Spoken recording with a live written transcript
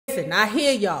Listen, I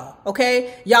hear y'all,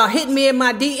 okay? Y'all hitting me in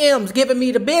my DMs, giving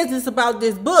me the business about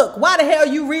this book. Why the hell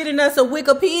you reading us a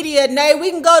Wikipedia, Nay? We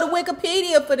can go to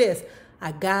Wikipedia for this.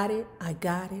 I got it.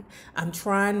 I'm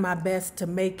trying my best to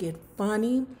make it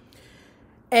funny.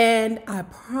 And I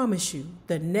promise you,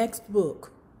 the next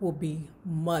book will be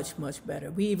much, much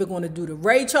better. We either going to do the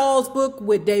Ray Charles book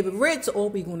with David Ritz, or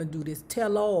we're going to do this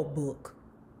tell-all book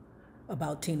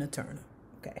about Tina Turner.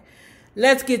 Okay,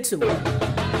 let's get to it.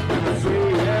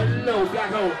 Hello,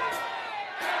 Black Hole.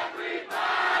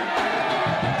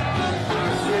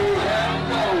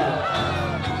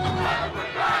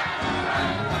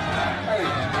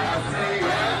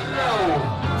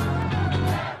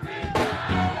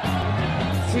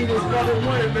 See this brother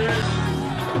winning, man.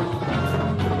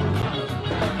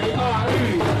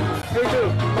 Hey,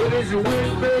 look, what is your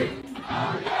win, babe?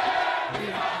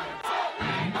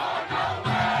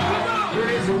 What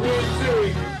is your win,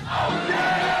 babe?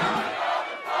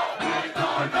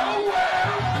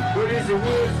 What is your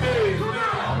win, babe?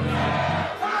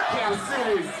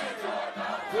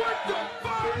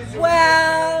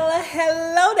 Well,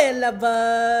 hello there, love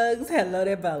bugs. Hello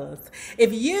there, fellas.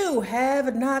 If you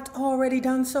have not already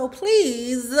done so,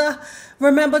 please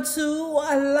remember to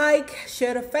like,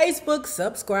 share the Facebook,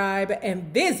 subscribe,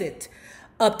 and visit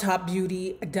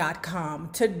uptopbeauty.com.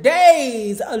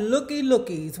 Today's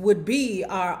lookies would be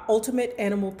our ultimate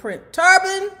animal print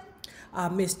turban, our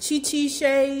Miss Chi-Chi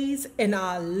shades, and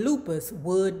our lupus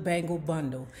wood bangle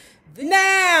bundle.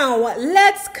 Now,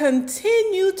 let's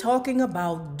continue talking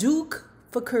about Duke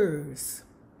Fakir's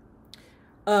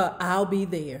I'll Be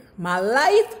There. My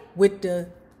life with the...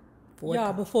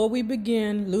 Y'all, before we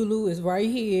begin, Lulu is right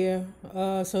here.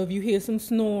 So if you hear some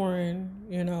snoring,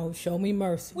 show me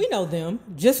mercy. We know them,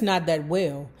 just not that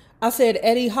well. I said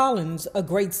Eddie Holland's a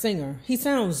great singer. He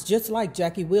sounds just like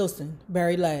Jackie Wilson.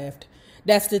 Barry laughed.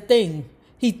 That's the thing.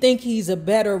 He think he's a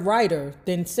better writer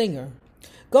than singer.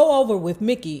 Go over with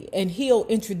Mickey and he'll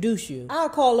introduce you. I'll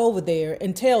call over there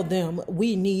and tell them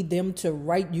we need them to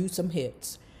write you some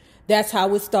hits. That's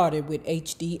how it started with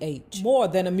HDH. More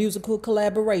than a musical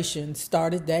collaboration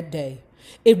started that day.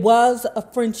 It was a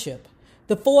friendship.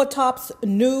 The Four Tops'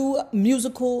 new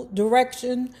musical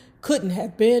direction couldn't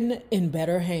have been in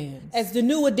better hands. As the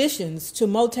new additions to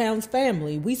Motown's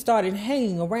family, we started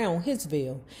hanging around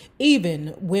Hitsville, even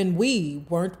when we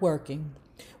weren't working.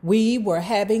 We were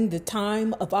having the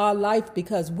time of our life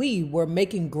because we were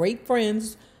making great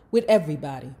friends with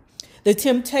everybody. The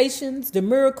Temptations, the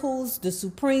Miracles, the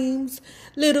Supremes,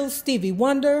 little Stevie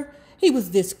Wonder. He was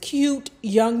this cute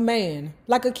young man,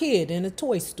 like a kid in a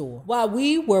toy store. While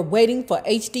we were waiting for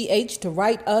HDH to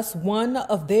write us one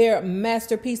of their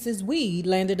masterpieces, we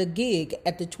landed a gig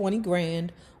at the 20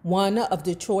 Grand, one of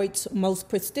Detroit's most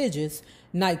prestigious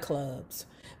nightclubs.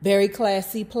 Very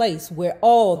classy place where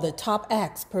all the top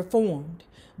acts performed.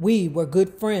 We were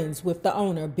good friends with the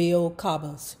owner, Bill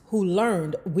Cabas, who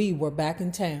learned we were back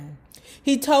in town.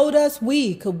 He told us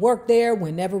we could work there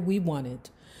whenever we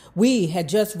wanted. We had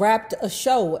just wrapped a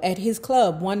show at his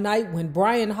club one night when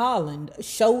Brian Holland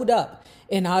showed up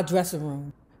in our dressing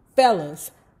room.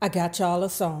 Fellas, I got y'all a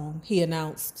song, he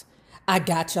announced. I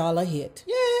got y'all a hit.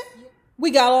 Yeah. We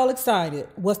got all excited.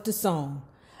 What's the song?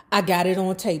 I got it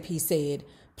on tape, he said,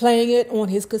 playing it on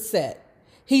his cassette.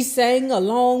 He sang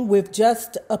along with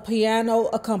just a piano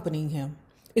accompanying him.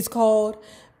 It's called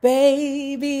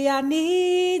Baby, I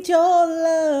Need Your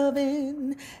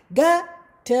Lovin', Got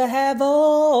to Have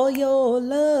All Your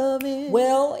Lovin'.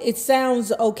 Well, it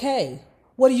sounds okay.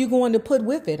 What are you going to put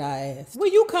with it, I asked.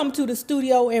 Will you come to the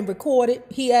studio and record it,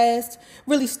 he asked,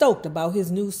 really stoked about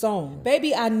his new song.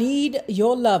 Baby, I Need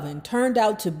Your Lovin' turned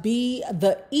out to be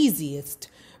the easiest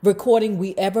recording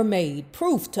we ever made,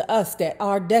 proof to us that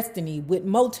our destiny with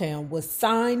Motown was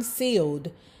signed,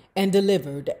 sealed, and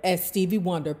delivered, as Stevie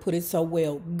Wonder put it so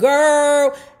well.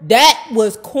 Girl, that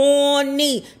was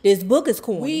corny. This book is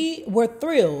corny. We were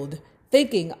thrilled,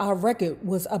 thinking our record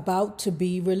was about to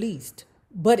be released,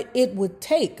 but it would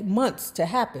take months to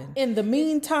happen. In the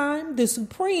meantime, the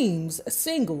Supremes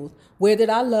singled Where Did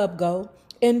Our Love Go?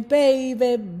 And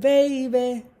Baby,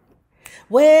 Baby,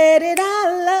 Where Did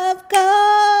Our Love Go?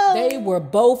 They were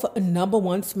both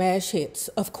 #1 smash hits,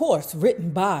 of course, written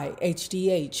by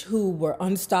HDH, who were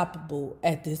unstoppable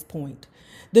at this point.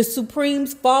 The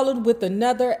Supremes followed with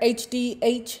another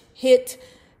HDH hit,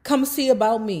 Come See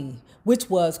About Me, which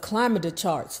was climbing the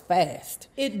charts fast.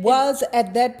 It was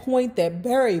at that point that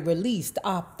Barry released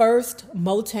our first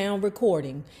Motown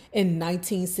recording in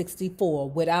 1964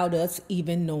 without us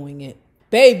even knowing it.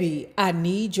 Baby, I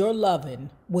Need Your Lovin'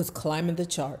 was climbing the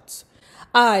charts.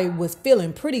 I was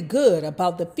feeling pretty good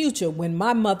about the future when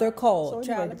my mother called.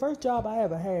 So anyway, the first job I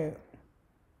ever had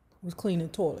was cleaning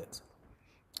toilets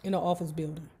in an office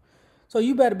building. So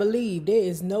you better believe there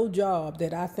is no job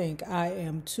that I think I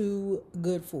am too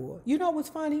good for. You know what's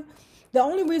funny? The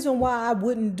only reason why I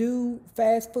wouldn't do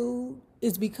fast food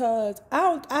is because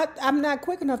I'm not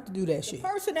quick enough to do that shit. The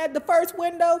person at the first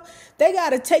window, they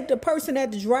got to take the person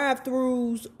at the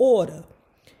drive-thru's order.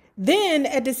 Then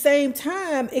at the same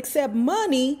time, accept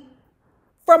money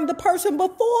from the person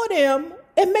before them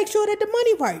and make sure that the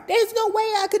money right. There's no way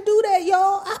I could do that,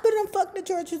 y'all. I could have fucked the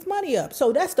church's money up.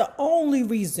 So that's the only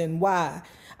reason why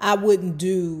I wouldn't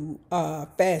do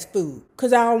fast food,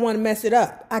 because I don't want to mess it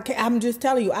up. I'm just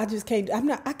telling you, I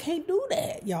can't do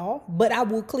that, y'all. But I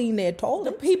will clean their toilet.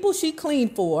 The people she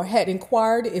cleaned for had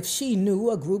inquired if she knew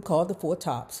a group called the Four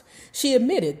Tops. She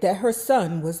admitted that her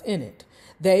son was in it.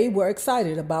 They were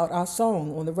excited about our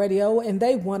song on the radio and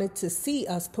they wanted to see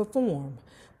us perform.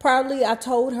 Proudly, I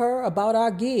told her about our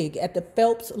gig at the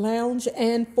Phelps Lounge,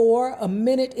 and for a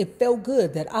minute it felt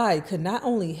good that I could not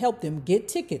only help them get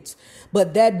tickets,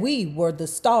 but that we were the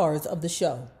stars of the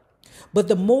show. But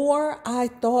the more I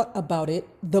thought about it,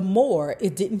 the more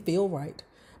it didn't feel right.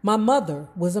 My mother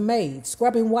was a maid,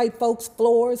 scrubbing white folks'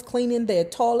 floors, cleaning their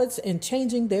toilets, and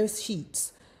changing their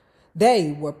sheets.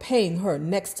 They were paying her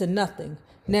next to nothing.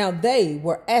 Now they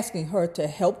were asking her to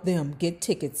help them get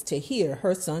tickets to hear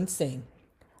her son sing.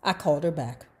 I called her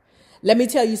back. Let me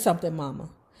tell you something, Mama.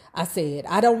 I said,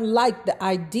 I don't like the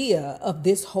idea of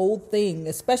this whole thing,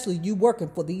 especially you working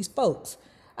for these folks.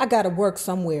 I got to work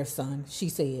somewhere, son, she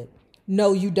said.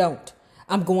 No, you don't.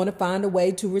 I'm going to find a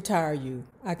way to retire you.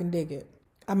 I can dig it.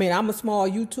 I mean, I'm a small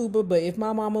YouTuber, but if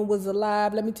my mama was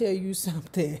alive, let me tell you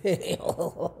something.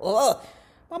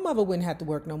 My mother wouldn't have to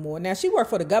work no more. Now, she worked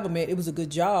for the government. It was a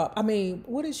good job. I mean,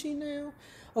 what is she now?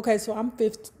 Okay, so I'm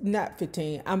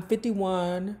 15. I'm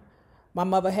 51. My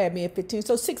mother had me at 15.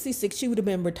 So 66, she would have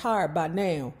been retired by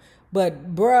now.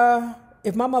 But, bruh,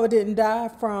 if my mother didn't die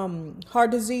from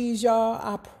heart disease, y'all,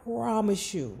 I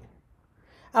promise you,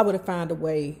 I would have found a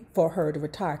way for her to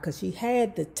retire because she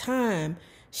had the time.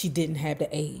 She didn't have the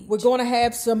age. We're going to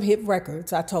have some hit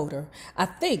records, I told her. I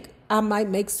think I might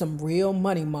make some real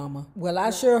money, Mama. Well, I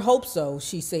sure hope so,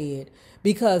 she said.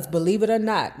 Because believe it or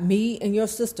not, me and your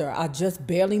sister are just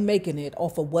barely making it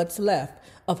off of what's left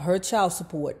of her child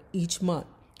support each month.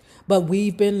 But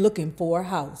we've been looking for a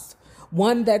house.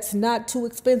 One that's not too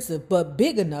expensive, but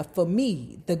big enough for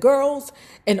me, the girls,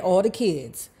 and all the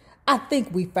kids. I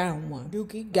think we found one.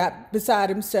 Dookie got beside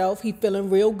himself. He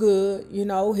feeling real good. You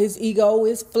know, his ego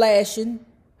is flashing.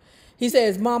 He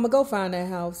says, Mama, go find that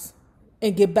house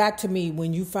and get back to me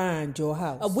when you find your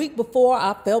house. A week before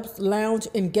our Phelps Lounge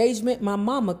engagement, my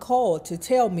mama called to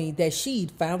tell me that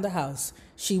she'd found the house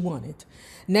she wanted.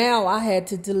 Now I had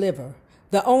to deliver.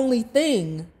 The only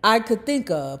thing I could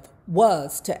think of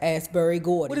was to ask Gordy.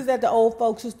 What is that the old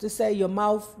folks used to say? Your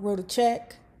mouth wrote a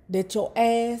check that your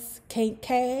ass can't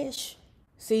cash?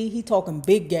 See, he talking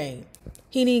big game.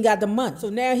 He ain't got the money. So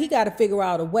now he got to figure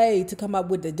out a way to come up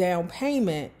with the down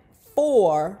payment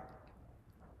for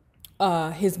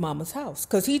his mama's house,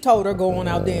 because he told her go on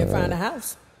out there and find a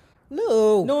house.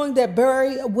 No, knowing that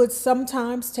Barry would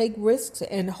sometimes take risks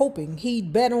and hoping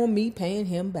he'd bet on me paying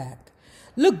him back.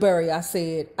 Look, Barry, I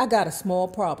said, I got a small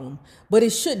problem, but it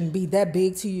shouldn't be that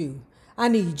big to you. I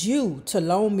need you to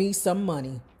loan me some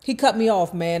money. He cut me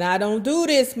off, man. I don't do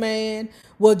this, man.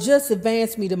 Well, just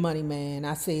advance me the money, man,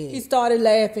 I said. He started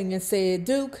laughing and said,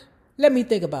 Duke, let me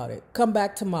think about it. Come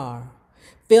back tomorrow.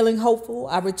 Feeling hopeful,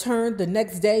 I returned the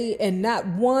next day and not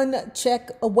one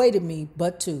check awaited me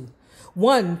but two.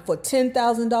 One for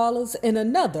 $10,000 and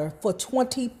another for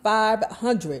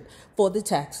 $2,500 for the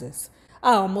taxes.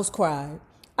 I almost cried.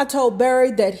 I told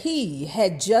Barry that he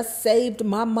had just saved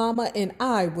my mama and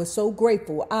I was so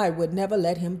grateful I would never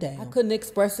let him down. I couldn't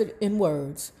express it in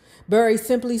words. Barry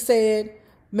simply said,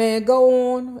 man,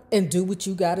 go on and do what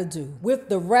you gotta do. With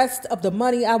the rest of the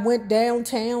money, I went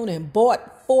downtown and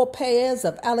bought 4 pairs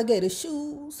of alligator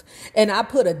shoes, and I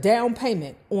put a down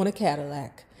payment on a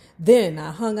Cadillac. Then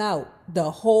I hung out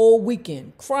the whole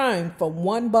weekend, crying from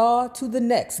one bar to the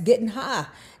next, getting high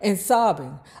and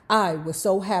sobbing. I was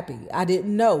so happy. I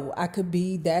didn't know I could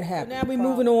be that happy. Now we're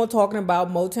moving on, talking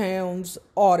about Motown's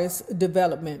artist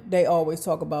development. They always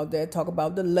talk about that, talk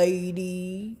about the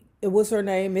lady. What's her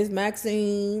name? Miss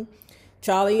Maxine,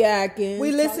 Charlie Atkins.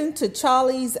 We listened to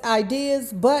Charlie's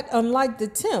ideas, but unlike the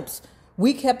Temps,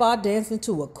 We kept our dancing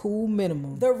to a cool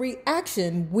minimum. The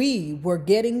reaction we were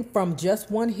getting from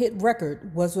just one hit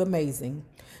record was amazing.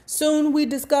 Soon we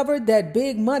discovered that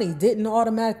big money didn't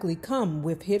automatically come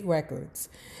with hit records.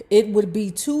 It would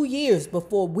be 2 years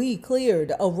before we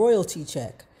cleared a royalty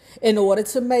check. In order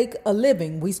to make a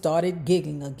living, we started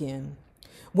gigging again.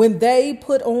 When they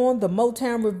put on the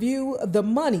Motown Review, the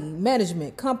money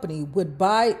management company would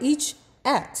buy each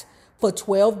act for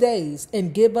 12 days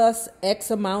and give us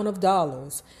X amount of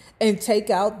dollars and take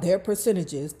out their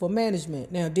percentages for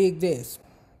management. Now dig this.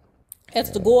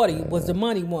 Esther Gordy was the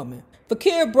money woman.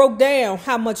 Fakir broke down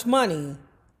how much money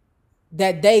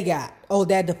that they got, or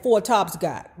that the Four Tops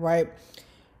got, right?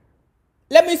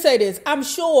 Let me say this. I'm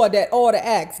sure that all the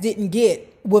acts didn't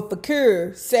get what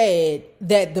Fakir said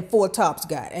that the Four Tops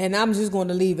got. And I'm just going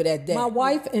to leave it at that. My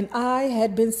wife and I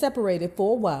had been separated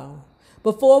for a while.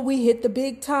 Before we hit the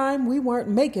big time, we weren't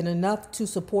making enough to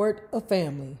support a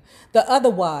family. The other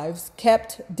wives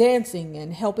kept dancing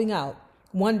and helping out.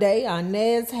 One day,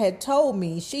 Inez had told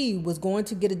me she was going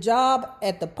to get a job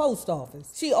at the post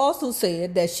office. She also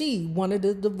said that she wanted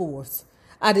a divorce.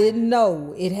 I didn't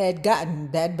know it had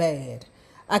gotten that bad.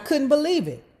 I couldn't believe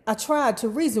it. I tried to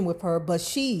reason with her, but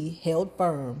she held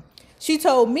firm. She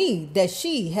told me that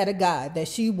she had a guy that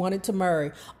she wanted to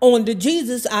marry. On the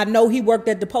Jesus, I know he worked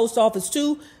at the post office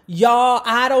too. Y'all,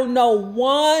 I don't know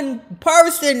one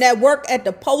person that worked at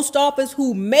the post office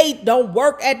who don't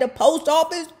work at the post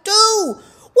office too.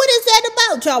 What is that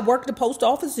about? Y'all work at the post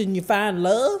office and you find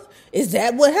love? Is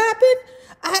that what happened?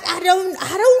 I don't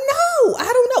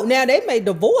know. Now they may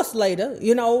divorce later,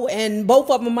 and both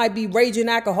of them might be raging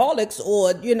alcoholics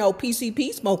or,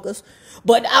 PCP smokers.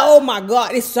 But oh my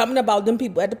God, it's something about them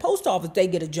people at the post office. They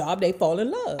get a job, they fall in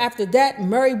love. After that,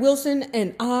 Mary Wilson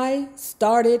and I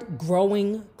started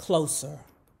growing closer.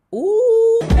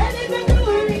 Ooh.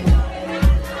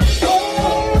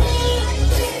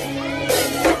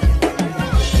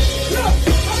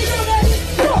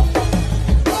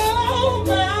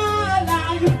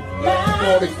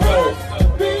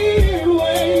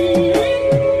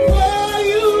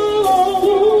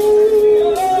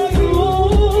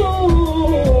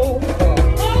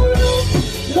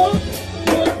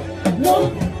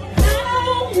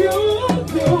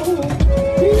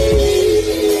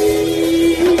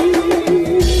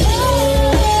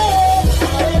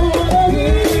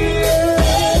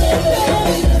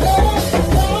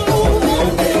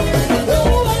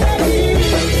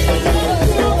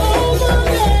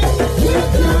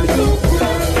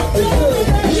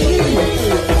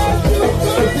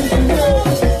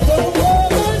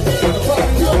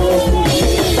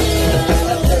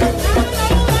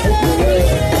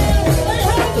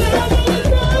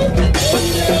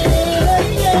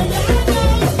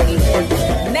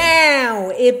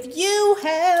 If you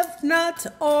have not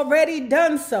already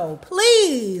done so,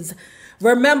 please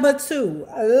remember to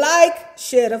like,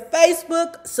 share to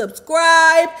Facebook,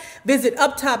 subscribe, visit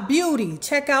Up Top Beauty,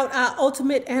 check out our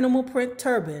ultimate animal print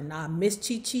turban, our Miss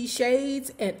Chi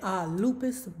shades, and our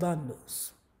lupus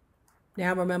bundles.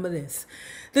 Now remember this,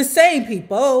 the same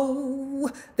people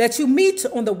that you meet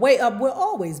on the way up will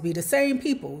always be the same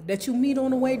people that you meet on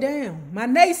the way down. My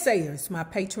naysayers, my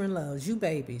patron loves, you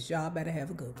babies, y'all better have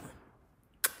a good one.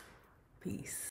 Peace.